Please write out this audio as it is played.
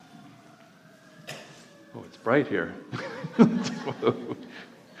Oh, it's bright here.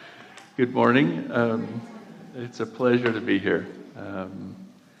 Good morning. It's a pleasure to be here.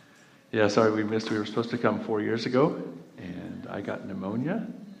 Sorry we missed. We were supposed to come 4 years ago, and I got pneumonia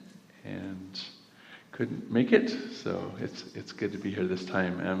and couldn't make it. So it's good to be here this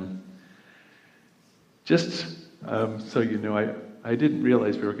time. So you know, I didn't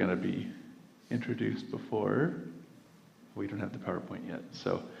realize we were going to be introduced before. We don't have the PowerPoint yet,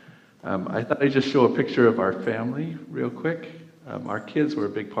 so. I thought I'd just show a picture of our family real quick. Our kids were a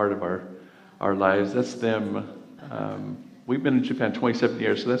big part of our lives. That's them. We've been in Japan 27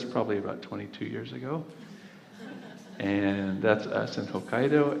 years, so that's probably about 22 years ago. And that's us in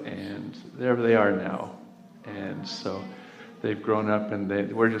Hokkaido, and there they are now. And so they've grown up, and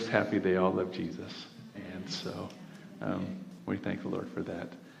we're just happy they all love Jesus. And so we thank the Lord for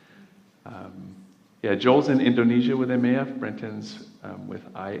that. Joel's in Indonesia with MAF. Brenton's with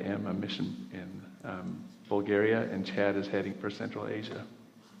I Am a mission in Bulgaria, and Chad is heading for Central Asia.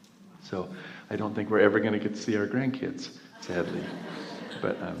 So I don't think we're ever going to get to see our grandkids, sadly.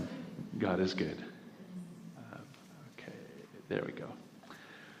 But God is good. Okay, there we go.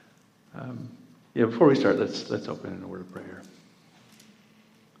 Before we start, let's open in a word of prayer.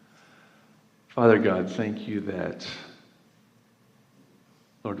 Father God, thank you that,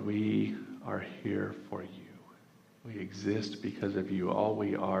 Lord, we are here for you. We exist because of you. All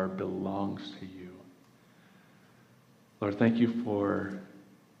we are belongs to you. Lord, thank you for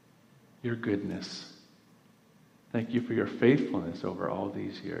your goodness. Thank you for your faithfulness over all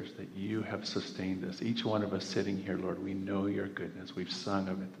these years that you have sustained us. Each one of us sitting here, Lord, we know your goodness. We've sung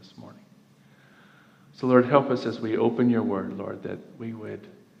of it this morning. So, Lord, help us as we open your word, Lord, that we would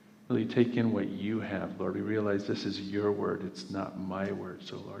really take in what you have, Lord. We realize this is your word. It's not my word.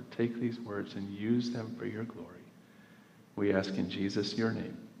 So, Lord, take these words and use them for your glory. We ask in Jesus, your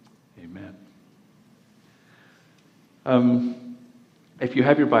name. Amen. If you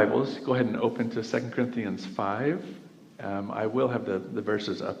have your Bibles, go ahead and open to 2 Corinthians 5. I will have the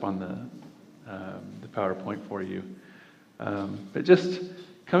verses up on the PowerPoint for you. But just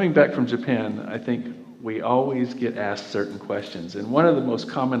coming back from Japan, I think we always get asked certain questions. And one of the most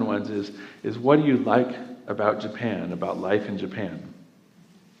common ones is what do you like about Japan, about life in Japan?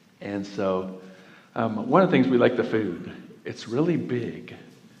 And so one of the things we like the food. It's really big.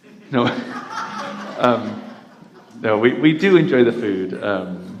 No, we do enjoy the food.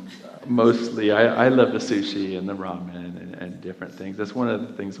 Mostly, I love the sushi and the ramen and different things. That's one of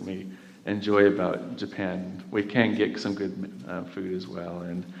the things we enjoy about Japan. We can get some good food as well,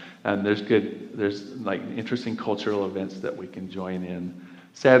 and there's like interesting cultural events that we can join in.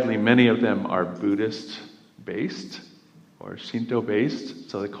 Sadly, many of them are Buddhist based or Shinto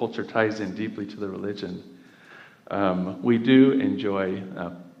based, so the culture ties in deeply to the religion. We do enjoy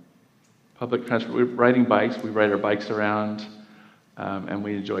public transport. We're riding bikes. We ride our bikes around, and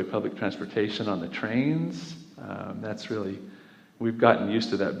we enjoy public transportation on the trains. We've gotten used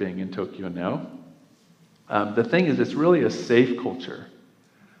to that being in Tokyo now. The thing is, it's really a safe culture.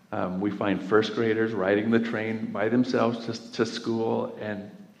 We find first graders riding the train by themselves to school,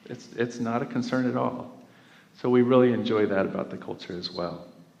 and it's not a concern at all. So we really enjoy that about the culture as well.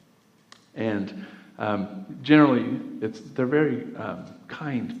 And generally, they're very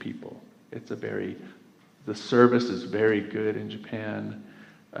kind people. The service is very good in Japan.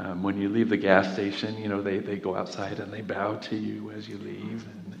 When you leave the gas station, you know, they go outside and they bow to you as you leave.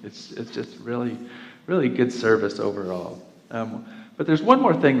 And it's just really, really good service overall. But there's one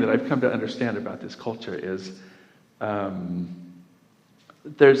more thing that I've come to understand about this culture is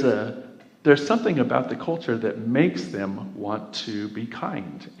there's something about the culture that makes them want to be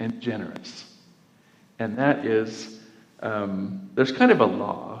kind and generous. And that is, there's kind of a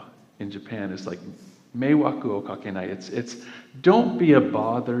law in Japan. It's like, meiwaku o kakenai. It's don't be a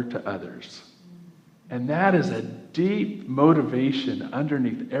bother to others. And that is a deep motivation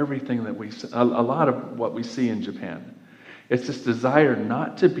underneath everything that a lot of what we see in Japan. It's this desire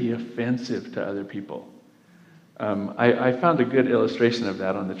not to be offensive to other people. I found a good illustration of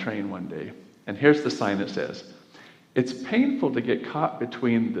that on the train one day. And here's the sign that says, "It's painful to get caught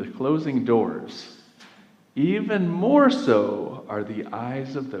between the closing doors. Even more so are the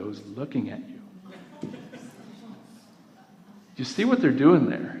eyes of those looking at you." You see what they're doing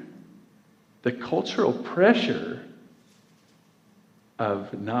there? The cultural pressure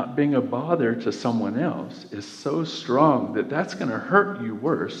of not being a bother to someone else is so strong that that's going to hurt you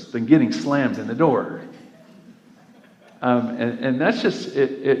worse than getting slammed in the door. And that's just,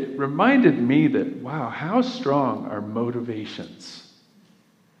 it reminded me that, wow, how strong are motivations?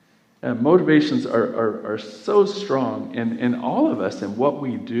 Motivations are so strong in all of us, in what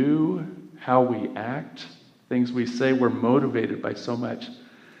we do, how we act, things we say. We're motivated by so much.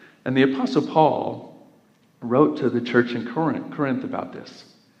 And the Apostle Paul wrote to the church in Corinth about this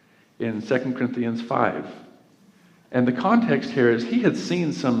in 2 Corinthians 5. And the context here is he had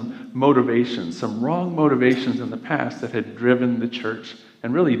seen some motivations, some wrong motivations in the past that had driven the church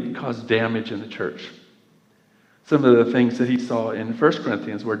and really caused damage in the church. Some of the things that he saw in 1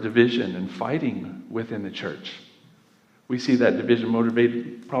 Corinthians were division and fighting within the church. We see that division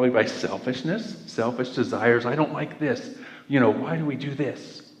motivated probably by selfishness, selfish desires. I don't like this. Why do we do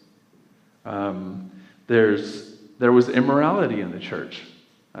this? There was immorality in the church.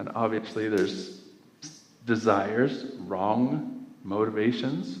 And obviously there's desires, wrong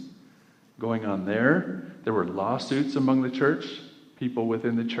motivations going on there. There were lawsuits among the church, people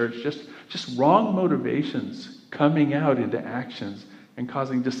within the church, just wrong motivations coming out into actions and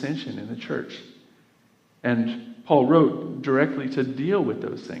causing dissension in the church. And Paul wrote directly to deal with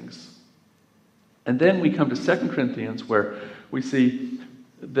those things. And then we come to 2 Corinthians where we see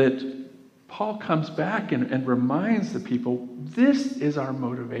that Paul comes back and reminds the people, this is our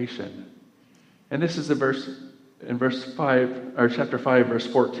motivation. And this is a verse in chapter 5, verse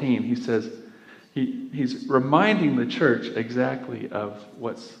 14. He says, he's reminding the church exactly of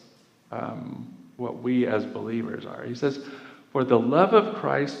what we as believers are. He says, for the love of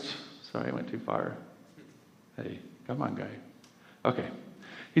Christ, sorry, I went too far. Hey, come on, guy. Okay.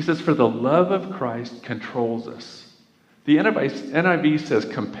 He says, for the love of Christ controls us. The NIV says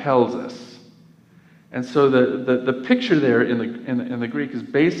compels us. And so the picture there in the Greek is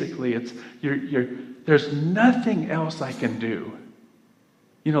basically there's nothing else I can do.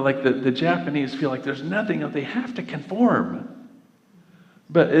 Like the Japanese feel like there's nothing else. They have to conform.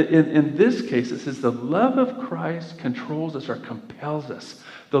 But in this case, it says the love of Christ controls us or compels us.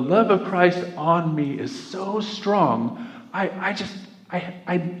 The love of Christ on me is so strong,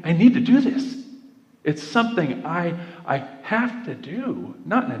 I need to do this. It's something I have to do,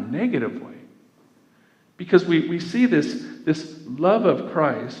 not in a negative way. Because we see this love of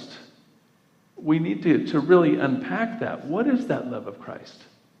Christ, we need to really unpack that. What is that love of Christ?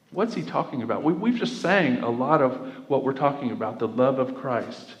 What's he talking about? We've just sang a lot of what we're talking about, the love of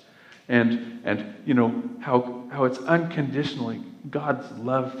Christ. And how it's unconditionally God's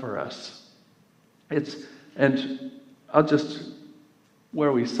love for us.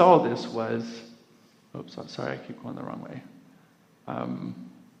 Where we saw this was, sorry, I keep going the wrong way.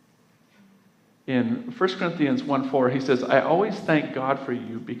 In 1 Corinthians 1:4, he says, I always thank God for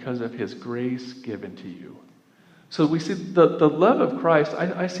you because of his grace given to you. So we see the love of Christ,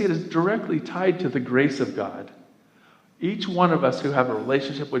 I see it as directly tied to the grace of God. Each one of us who have a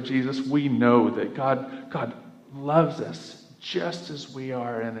relationship with Jesus, we know that God loves us just as we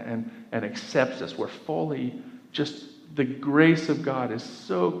are and accepts us. We're fully the grace of God is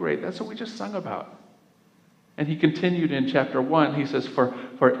so great. That's what we just sung about. And he continued in chapter 1, he says,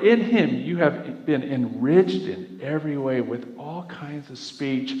 For in him you have been enriched in every way with all kinds of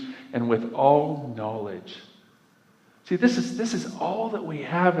speech and with all knowledge. See, this is all that we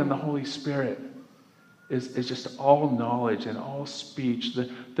have in the Holy Spirit, is just all knowledge and all speech,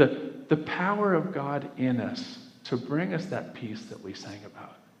 the power of God in us to bring us that peace that we sang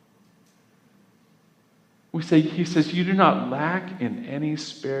about. He says, you do not lack in any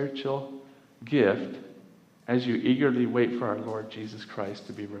spiritual gift as you eagerly wait for our Lord Jesus Christ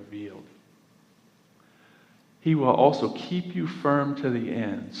to be revealed. He will also keep you firm to the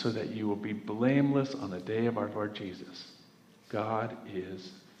end so that you will be blameless on the day of our Lord Jesus. God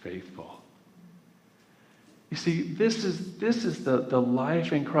is faithful. You see, this is the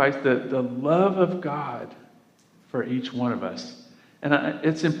life in Christ, the love of God for each one of us. And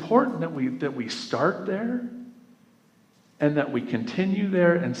it's important that we start there and that we continue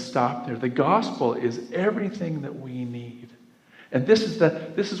there and stop there. The gospel is everything that we need. And this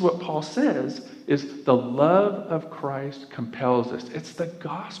is what Paul says, is the love of Christ compels us. It's the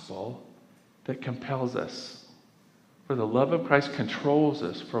gospel that compels us. For the love of Christ controls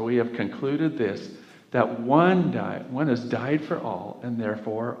us, for we have concluded this, that one has died for all, and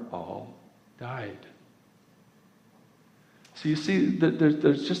therefore all died. So you see,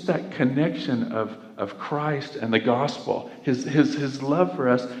 there's just that connection of Christ and the gospel. His love for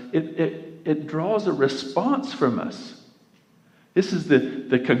us, it draws a response from us. This is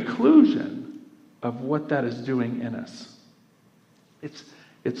the conclusion of what that is doing in us.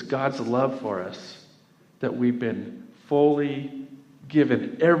 It's God's love for us that we've been fully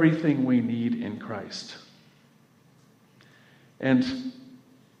given everything we need in Christ. And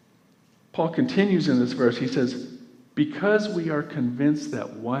Paul continues in this verse. He says, because we are convinced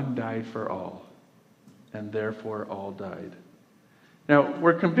that one died for all, and therefore all died. Now,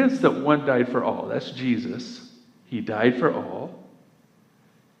 we're convinced that one died for all. That's Jesus. He died for all.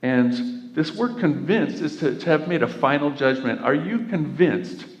 And this word convinced is to have made a final judgment. Are you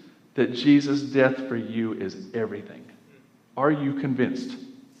convinced that Jesus' death for you is everything? Are you convinced?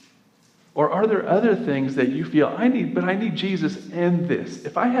 Or are there other things that you feel, I need Jesus and this.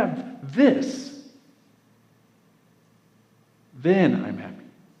 If I have this, then I'm happy.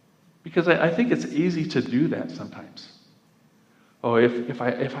 Because I think it's easy to do that sometimes. Oh, if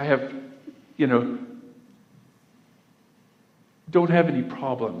I have, don't have any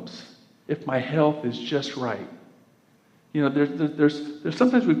problems, if my health is just right. There's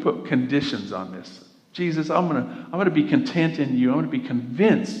sometimes we put conditions on this. Jesus, I'm gonna be content in you. I'm gonna be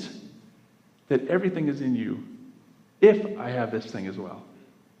convinced that everything is in you if I have this thing as well.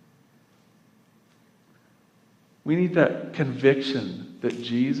 We need that conviction that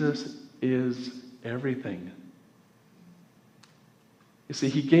Jesus is everything. You see,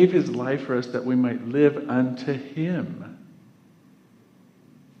 he gave his life for us that we might live unto him.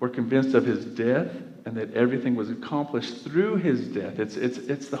 We're convinced of his death and that everything was accomplished through his death.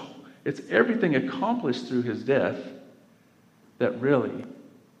 It's everything accomplished through his death that really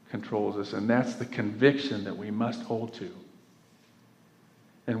controls us, and that's the conviction that we must hold to.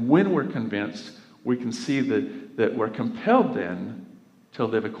 And when we're convinced, we can see that we're compelled then to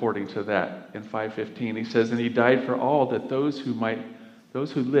live according to that. In 5:15, he says, "And he died for all, that those who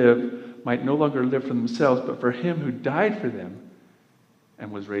live might no longer live for themselves, but for him who died for them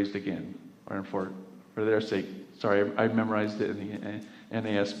and was raised again." Or for their sake. Sorry, I memorized it in the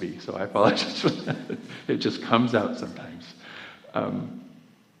NASB, so I apologize for that. It just comes out sometimes.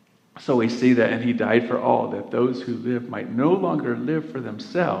 So we see that, and he died for all, that those who live might no longer live for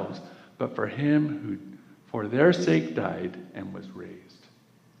themselves, but for him who for their sake died and was raised.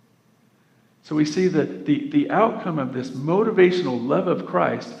 So we see that the outcome of this motivational love of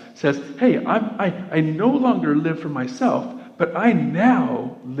Christ says, hey, I no longer live for myself, but I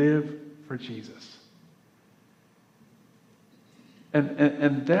now live for Jesus.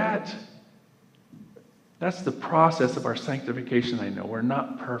 And that's the process of our sanctification. I know we're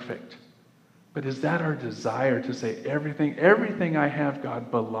not perfect, but is that our desire to say everything I have,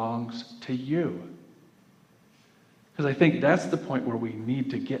 God, belongs to you? Because I think that's the point where we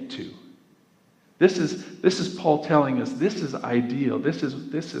need to get to. This is Paul telling us this is ideal. This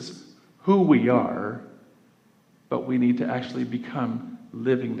is who we are, but we need to actually become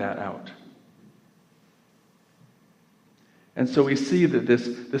living that out. And so we see that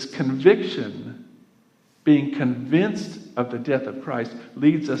this conviction, being convinced of the death of Christ,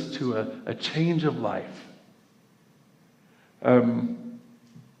 leads us to a change of life. The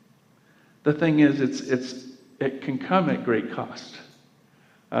thing is, it can come at great cost.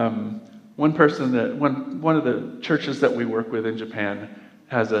 One of the churches that we work with in Japan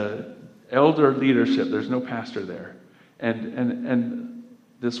has a elder leadership. There's no pastor there, and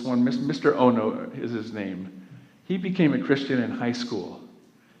this one, Mr. Ono is his name. He became a Christian in high school.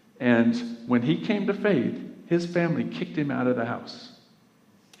 And when he came to faith, his family kicked him out of the house.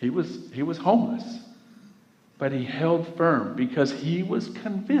 He was homeless. But he held firm because he was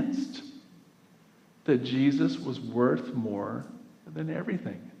convinced that Jesus was worth more than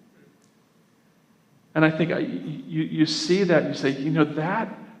everything. And I think you see that and you say,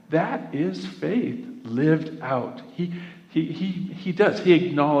 that is faith lived out. He does. He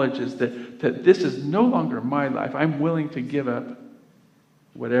acknowledges that this is no longer my life. I'm willing to give up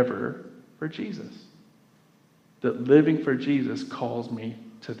whatever for Jesus. That living for Jesus calls me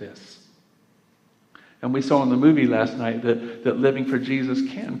to this. And we saw in the movie last night that living for Jesus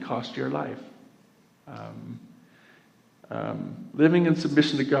can cost your life. Living in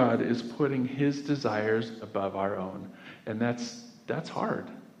submission to God is putting his desires above our own. And that's hard.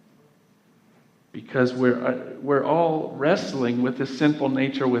 Because we're all wrestling with this sinful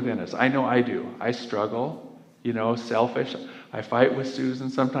nature within us. I know I do. I struggle, selfish. I fight with Susan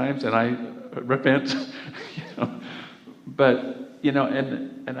sometimes, and I repent. But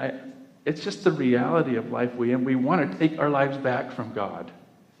it's just the reality of life we want to take our lives back from God,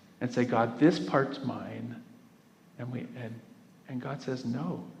 and say, God, this part's mine, and God says,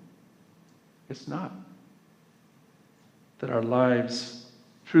 no, it's not. That our lives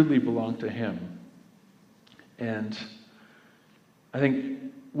truly belong to him. And I think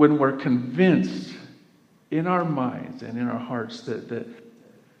when we're convinced in our minds and in our hearts that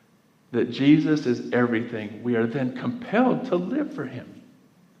Jesus is everything, we are then compelled to live for him.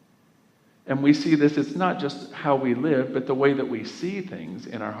 And we see this, it's not just how we live, but the way that we see things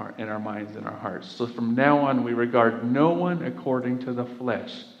in our heart, in our minds, in our hearts. So from now on, we regard no one according to the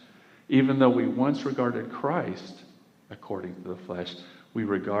flesh, even though we once regarded Christ according to the flesh. We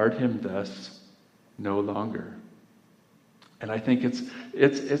regard him thus no longer. And I think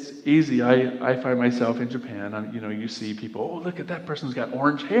it's easy. I find myself in Japan. You see people. Oh, look at that person's got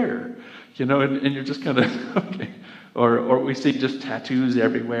orange hair. And you're just kind of okay. Or we see just tattoos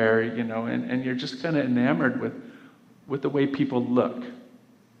everywhere. And you're just kind of enamored with the way people look.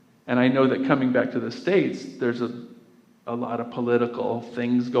 And I know that coming back to the States, there's a lot of political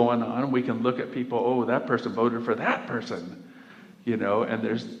things going on. We can look at people. Oh, that person voted for that person. And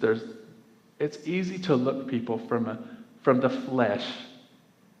there's. It's easy to look people from the flesh.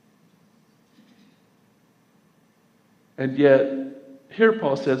 And yet, here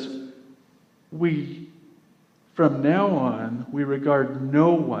Paul says, from now on, we regard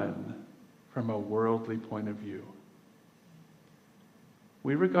no one from a worldly point of view.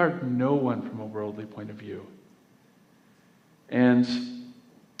 We regard no one from a worldly point of view. And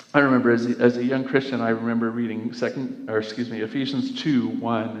I remember as a young Christian, I remember reading Ephesians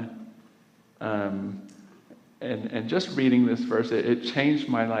 2:1, and just reading this verse, it changed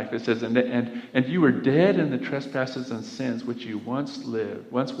my life. It says, and you were dead in the trespasses and sins which you once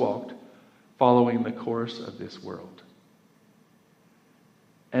walked, following the course of this world.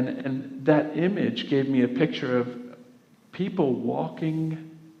 And that image gave me a picture of people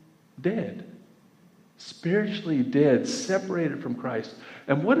walking dead, spiritually dead, separated from Christ.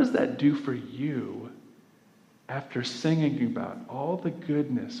 And what does that do for you after singing about all the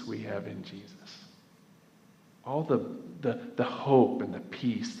goodness we have in Jesus? All the hope and the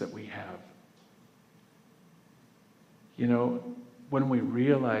peace that we have. When we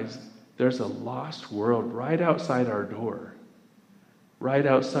realize there's a lost world right outside our door, right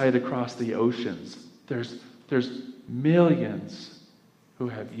outside across the oceans, there's millions who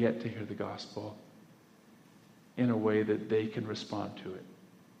have yet to hear the gospel in a way that they can respond to it,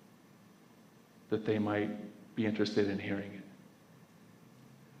 that they might be interested in hearing it.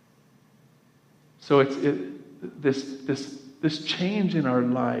 So this change in our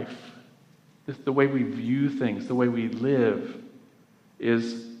life, the way we view things, the way we live,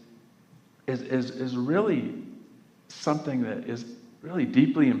 is really something that is really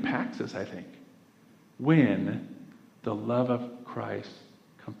deeply impacts us, I think, when the love of Christ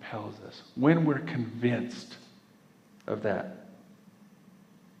compels us, when we're convinced of that.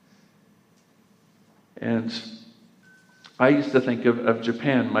 And I used to think of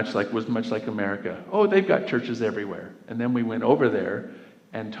Japan much like America. Oh, they've got churches everywhere. And then we went over there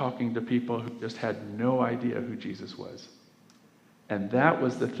and talking to people who just had no idea who Jesus was. And that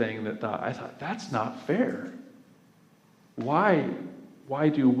was the thing I thought, that's not fair. Why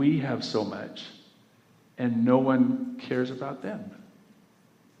do we have so much and no one cares about them?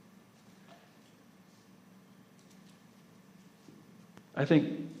 I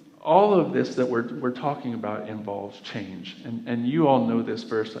think all of this that we're talking about involves change. And you all know this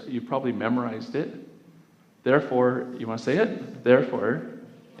verse. You probably memorized it. Therefore, you want to say it? Therefore,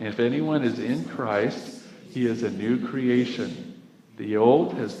 if anyone is in Christ, he is a new creation. The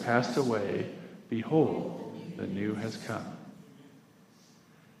old has passed away. Behold, the new has come.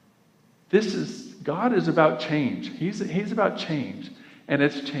 God is about change. He's about change. And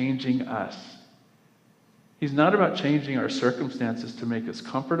it's changing us. He's not about changing our circumstances to make us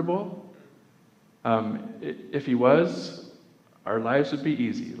comfortable. If he was, our lives would be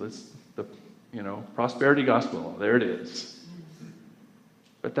easy. Prosperity gospel, there it is.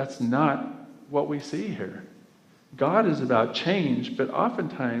 But that's not what we see here. God is about change, but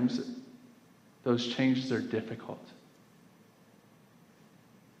oftentimes those changes are difficult.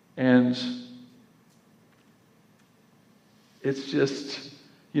 And it's just,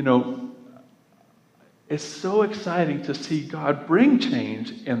 it's so exciting to see God bring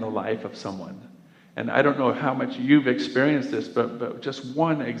change in the life of someone. And I don't know how much you've experienced this, but just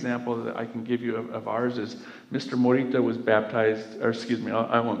one example that I can give you of ours is Mr. Morita was baptized,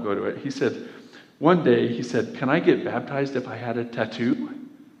 I won't go to it. He said, one day, can I get baptized if I had a tattoo?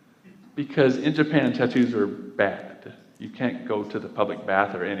 Because in Japan, tattoos are bad. You can't go to the public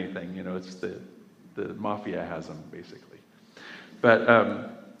bath or anything. It's the mafia has them, basically. But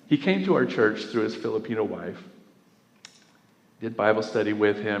he came to our church through his Filipino wife, did Bible study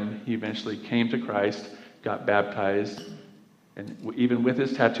with him. He eventually came to Christ, got baptized, and even with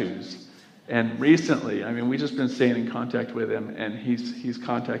his tattoos. And recently, we've just been staying in contact with him, and he's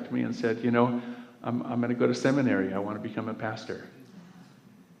contacted me and said, I'm going to go to seminary. I want to become a pastor.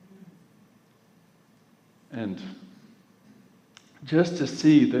 And just to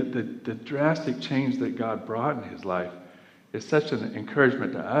see the drastic change that God brought in his life is such an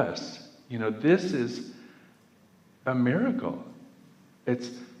encouragement to us. This is a miracle.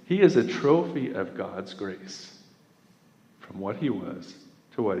 He is a trophy of God's grace. from what he was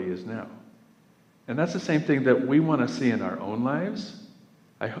to what he is now. And that's the same thing that we want to see in our own lives.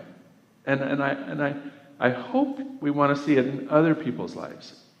 I hope we want to see it in other people's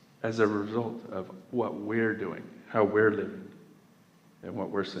lives as a result of what we're doing, how we're living, and what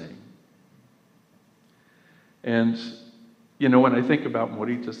we're saying. And, when I think about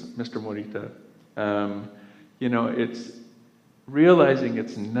Mr. Morita, it's realizing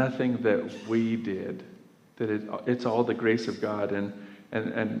it's nothing that we did, that it's all the grace of God.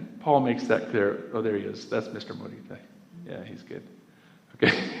 And Paul makes that clear. Oh, there he is. That's Mr. Morita. Yeah, he's good.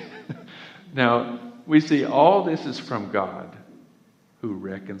 Okay. Now, we see all this is from God who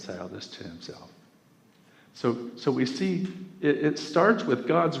reconciled us to himself. So we see it starts with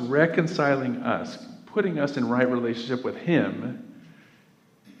God's reconciling us, putting us in right relationship with him,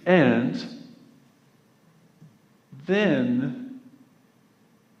 and then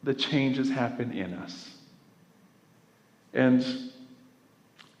the changes happen in us. And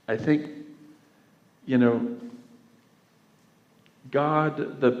I think,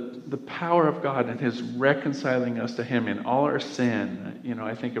 God, the power of God and his reconciling us to him in all our sin.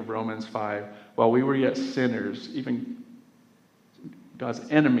 I think of Romans 5. While we were yet sinners, even God's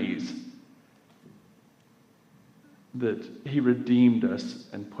enemies, that he redeemed us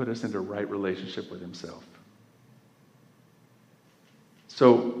and put us into right relationship with himself.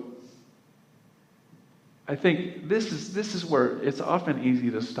 So I think this is where it's often easy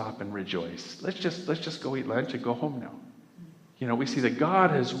to stop and rejoice. Let's just go eat lunch and go home now. We see that God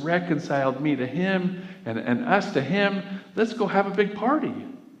has reconciled me to him and us to him. Let's go have a big party.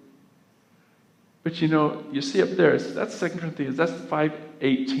 But you see up there, that's 2 Corinthians, that's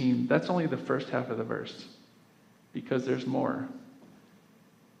 5:18. That's only the first half of the verse. Because there's more.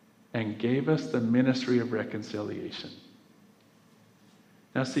 And gave us the ministry of reconciliation.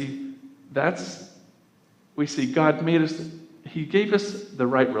 Now see, we see God he gave us the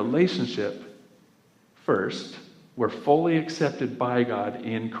right relationship first. We're fully accepted by God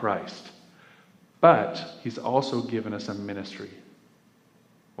in Christ. But he's also given us a ministry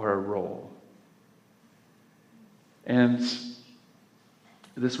or a role. And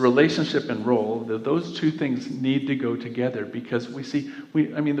this relationship and role, those two things need to go together, because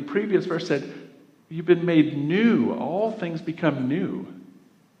the previous verse said, you've been made new. All things become new.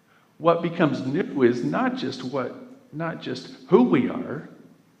 What becomes new is not just who we are,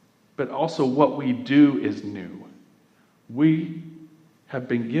 but also what we do is new. We have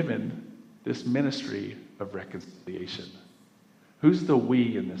been given this ministry of reconciliation. Who's the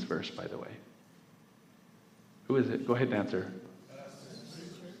we in this verse, by the way? Who is it? Go ahead and answer.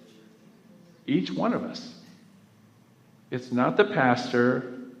 Each one of us. It's not the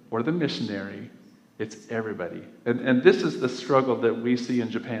pastor or the missionary. It's everybody. And this is the struggle that we see in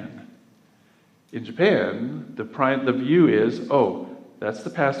Japan. In Japan, the view is, that's the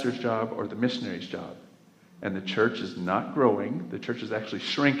pastor's job or the missionary's job. And the church is not growing. The church is actually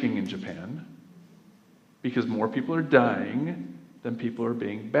shrinking in Japan because more people are dying than people are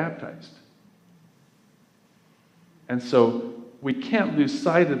being baptized. And so we can't lose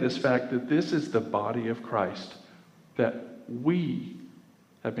sight of this fact that this is the body of Christ, that we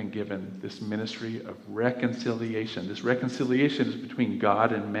have been given this ministry of reconciliation. This reconciliation is between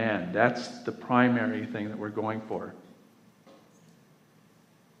God and man. That's the primary thing that we're going for.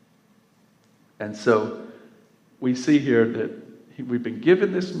 And so we see here that we've been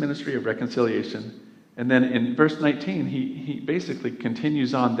given this ministry of reconciliation. And then in verse 19, he basically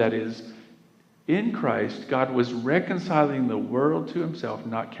continues on, that is, in Christ, God was reconciling the world to himself,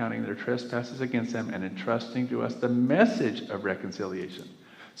 not counting their trespasses against them, and entrusting to us the message of reconciliation.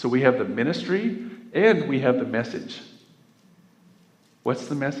 So we have the ministry and we have the message. What's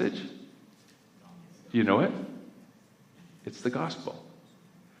the message? Do you know it? It's the gospel.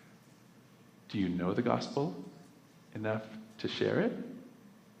 Do you know the gospel enough to share it?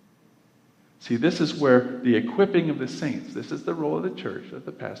 See, this is where the equipping of the saints, this is the role of the church, of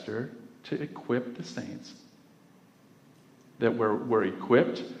the pastor, to equip the saints. That we're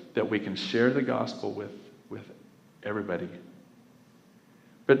equipped, that we can share the gospel with everybody.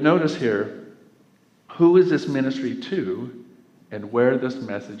 But notice here, who is this ministry to and where this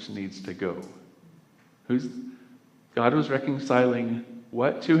message needs to go? God was reconciling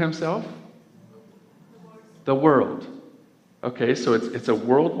what to himself? The world. Okay, so it's a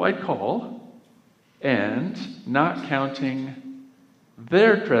worldwide call, and not counting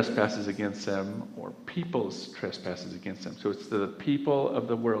their trespasses against them or people's trespasses against them. So it's the people of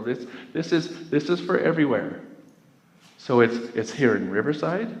the world. This is for everywhere. So it's here in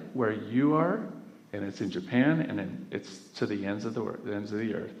Riverside, where you are, and it's in Japan, and it's to the ends of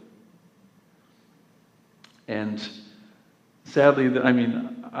the earth. And sadly,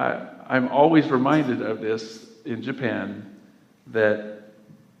 I'm always reminded of this in Japan, that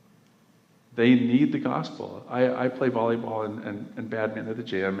they need the gospel. I play volleyball and badminton at the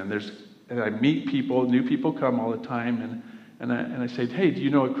gym, and I meet people, new people come all the time, and I say, hey, do you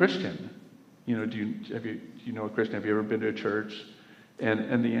know a Christian? Do you know a Christian? Have you ever been to a church?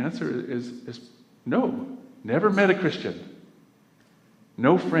 And the answer is no, never met a Christian.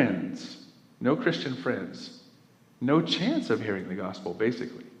 No friends, no Christian friends, no chance of hearing the gospel,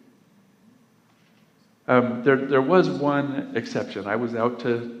 basically. There was one exception. I was out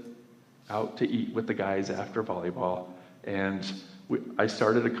to eat with the guys after volleyball, and I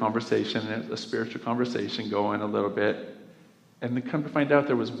started a conversation, a spiritual conversation going a little bit, and then come to find out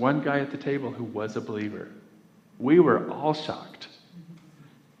there was one guy at the table who was a believer. We were all shocked.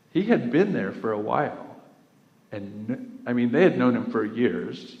 He had been there for a while, and they had known him for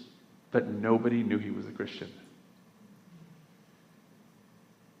years, but nobody knew he was a Christian.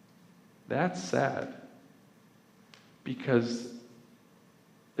 That's sad, because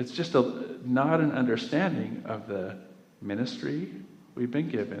it's just not an understanding of the ministry we've been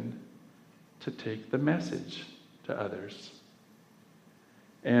given to take the message to others.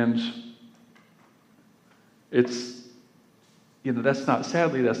 And it's, that's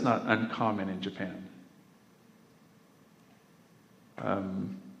not uncommon in Japan.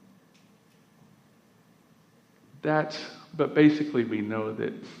 But basically we know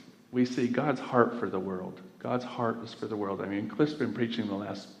that we see God's heart for the world. God's heart is for the world. Cliff's been preaching the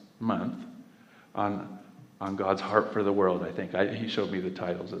last month on God's heart for the world, I think. He showed me the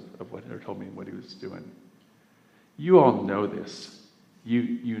titles of what, or told me what he was doing. You all know this.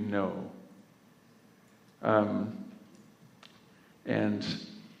 You know. And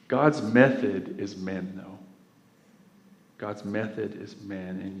God's method is men, though. God's method is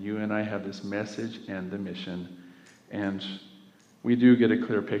men. And you and I have this message and the mission. And we do get a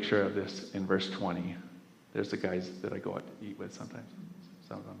clear picture of this in verse 20. There's the guys that I go out to eat with sometimes.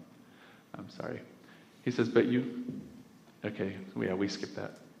 Some of them. I'm sorry. He says, but you... Okay, yeah, we skipped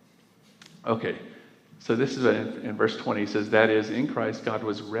that. Okay, so this is in verse 20. He says, that is, in Christ, God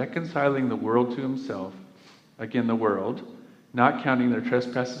was reconciling the world to himself, again the world, not counting their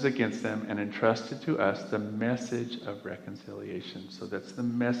trespasses against them, and entrusted to us the message of reconciliation. So that's the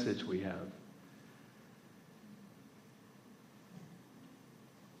message we have.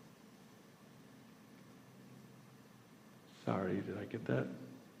 Sorry, did I get that?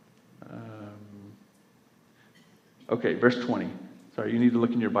 Okay, verse 20. Sorry, you need to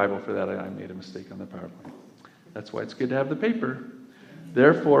look in your Bible for that. I made a mistake on the PowerPoint. That's why it's good to have the paper.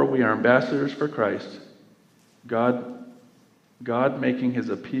 Therefore, we are ambassadors for Christ, God making his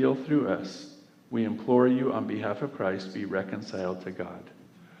appeal through us. We implore you on behalf of Christ, be reconciled to God.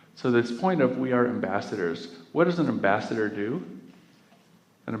 So this point of we are ambassadors. What does an ambassador do?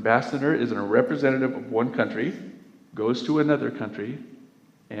 An ambassador is a representative of one country, goes to another country,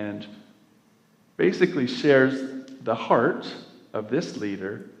 and basically shares the heart of this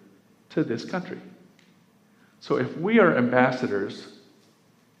leader to this country. So if we are ambassadors,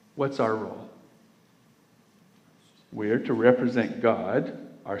 what's our role? We're to represent God.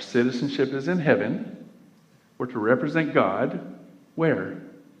 Our citizenship is in heaven. We're to represent God where?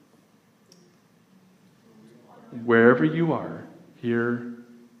 Wherever you are, here,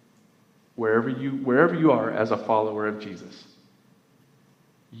 wherever you are as a follower of Jesus.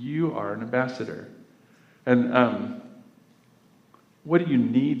 You are an ambassador. And what do you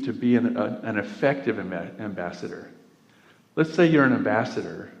need to be an effective ambassador? Let's say you're an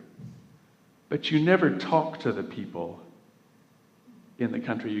ambassador, but you never talk to the people in the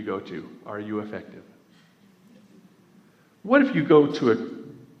country you go to. Are you effective? What if you go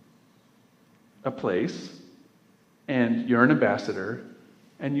to a place and you're an ambassador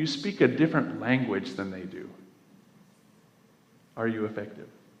and you speak a different language than they do? Are you effective?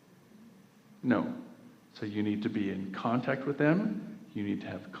 No. So you need to be in contact with them. You need to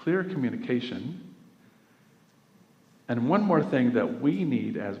have clear communication. And one more thing that we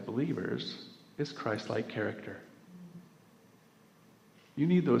need as believers is Christ-like character. You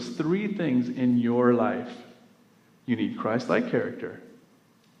need those three things in your life. You need Christ-like character.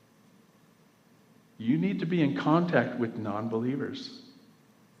 You need to be in contact with non-believers.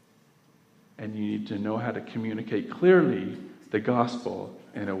 And you need to know how to communicate clearly the gospel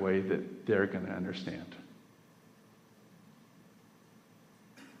in a way that they're going to understand.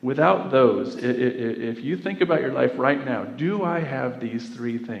 Without those, if you think about your life right now, do I have these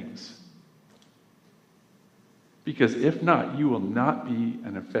three things? Because if not, you will not be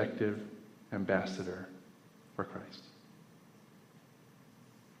an effective ambassador for Christ.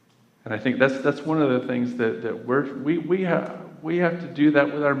 And I think that's one of the things that we have to do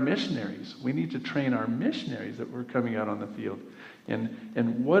that with our missionaries. We need to train our missionaries that we're coming out on the field.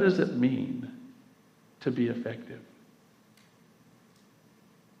 And what does it mean to be effective?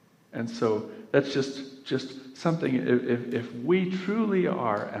 And so that's just something, if we truly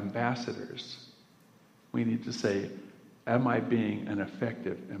are ambassadors, we need to say, am I being an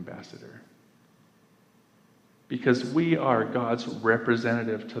effective ambassador? Because we are God's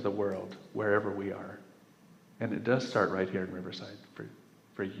representative to the world, wherever we are. And it does start right here in Riverside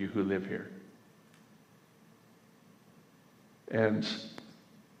for you who live here. And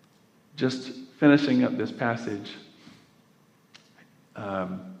just finishing up this passage,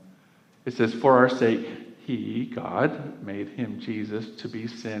 it says, for our sake, he, God, made him, Jesus, to be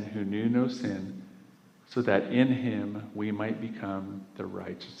sin who knew no sin, so that in him we might become the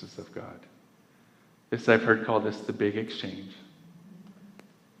righteousness of God. This I've heard called this the big exchange.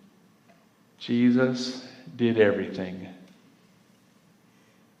 Jesus did everything.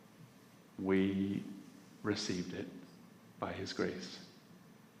 We received it by his grace.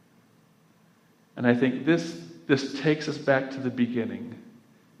 And I think this takes us back to the beginning,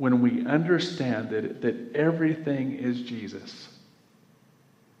 when we understand that everything is Jesus.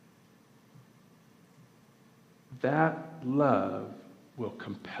 That love will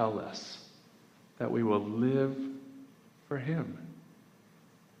compel us, that we will live for him.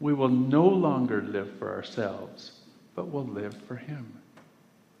 We will no longer live for ourselves, but we'll live for him.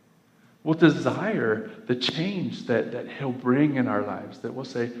 We'll desire the change that he'll bring in our lives, that we'll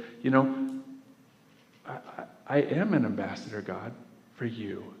say, I am an ambassador, God, for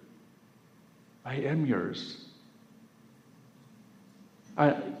you. I am yours.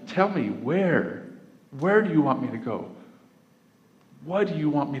 Tell me, where do you want me to go? What do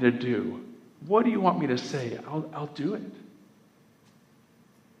you want me to do? What do you want me to say? I'll do it.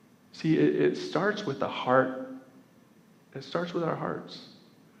 See, it starts with the heart. It starts with our hearts.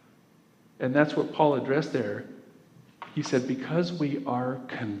 And that's what Paul addressed there. He said, because we are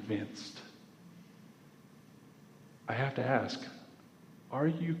convinced. I have to ask, are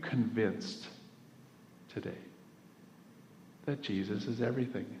you convinced today that Jesus is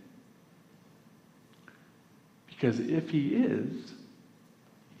everything? Because if he is,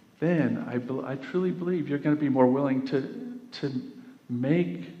 then I truly believe you're going to be more willing to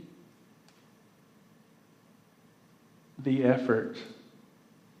make the effort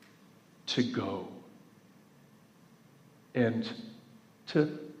to go and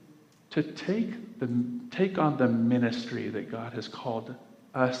to take on the ministry that God has called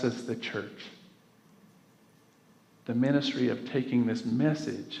us as the church. The ministry of taking this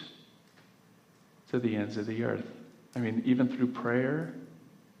message to the ends of the earth. I mean, even through prayer,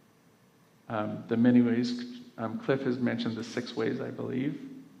 the many ways. Cliff has mentioned the 6 ways, I believe,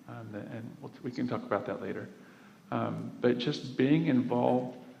 and we can talk about that later. But just being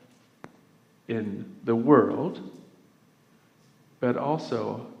involved in the world, but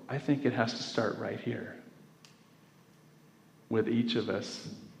also, I think it has to start right here with each of us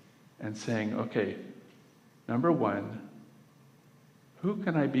and saying, okay, number 1, who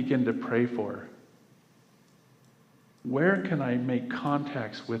can I begin to pray for? Where can I make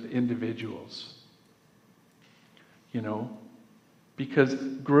contacts with individuals? Because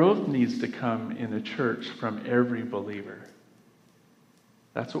growth needs to come in the church from every believer.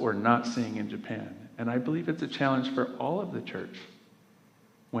 That's what we're not seeing in Japan. And I believe it's a challenge for all of the church.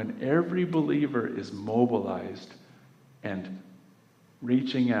 When every believer is mobilized and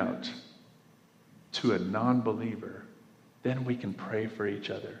reaching out to a non-believer, then we can pray for each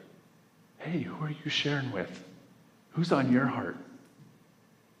other. Hey, who are you sharing with? Who's on your heart?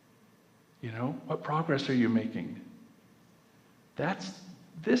 What progress are you making?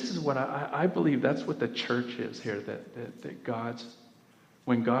 This is what I believe that's what the church is here, that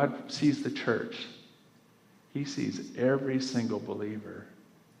when God sees the church, he sees every single believer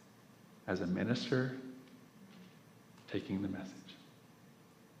as a minister taking the message.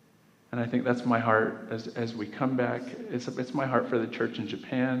 And I think that's my heart as we come back. It's my heart for the church in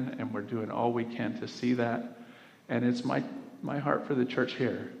Japan, and we're doing all we can to see that. And it's my heart for the church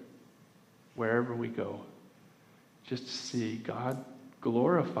here, wherever we go, just to see God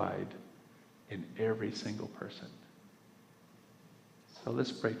glorified in every single person. So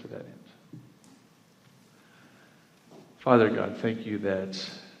let's pray to that end. Father God, thank you that,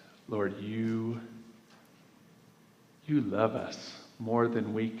 Lord, you love us more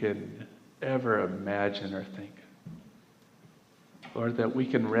than we can ever imagine or think. Lord, that we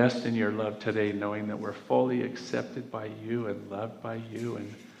can rest in your love today, knowing that we're fully accepted by you and loved by you,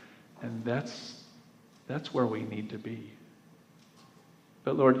 and that's where we need to be.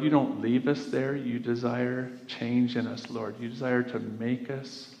 But Lord, you don't leave us there. You desire change in us, Lord. You desire to make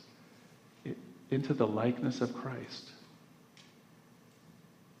us into the likeness of Christ.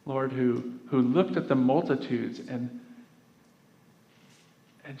 Lord, who looked at the multitudes and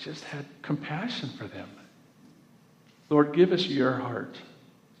just had compassion for them. Lord, give us your heart.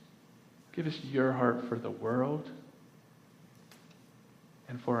 Give us your heart for the world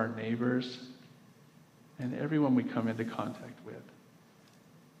and for our neighbors and everyone we come into contact with.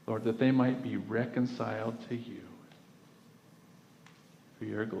 Lord, that they might be reconciled to you for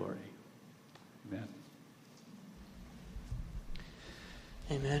your glory. Amen.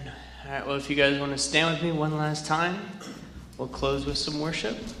 Amen. All right, well, if you guys want to stand with me one last time, we'll close with some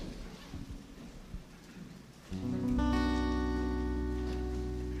worship.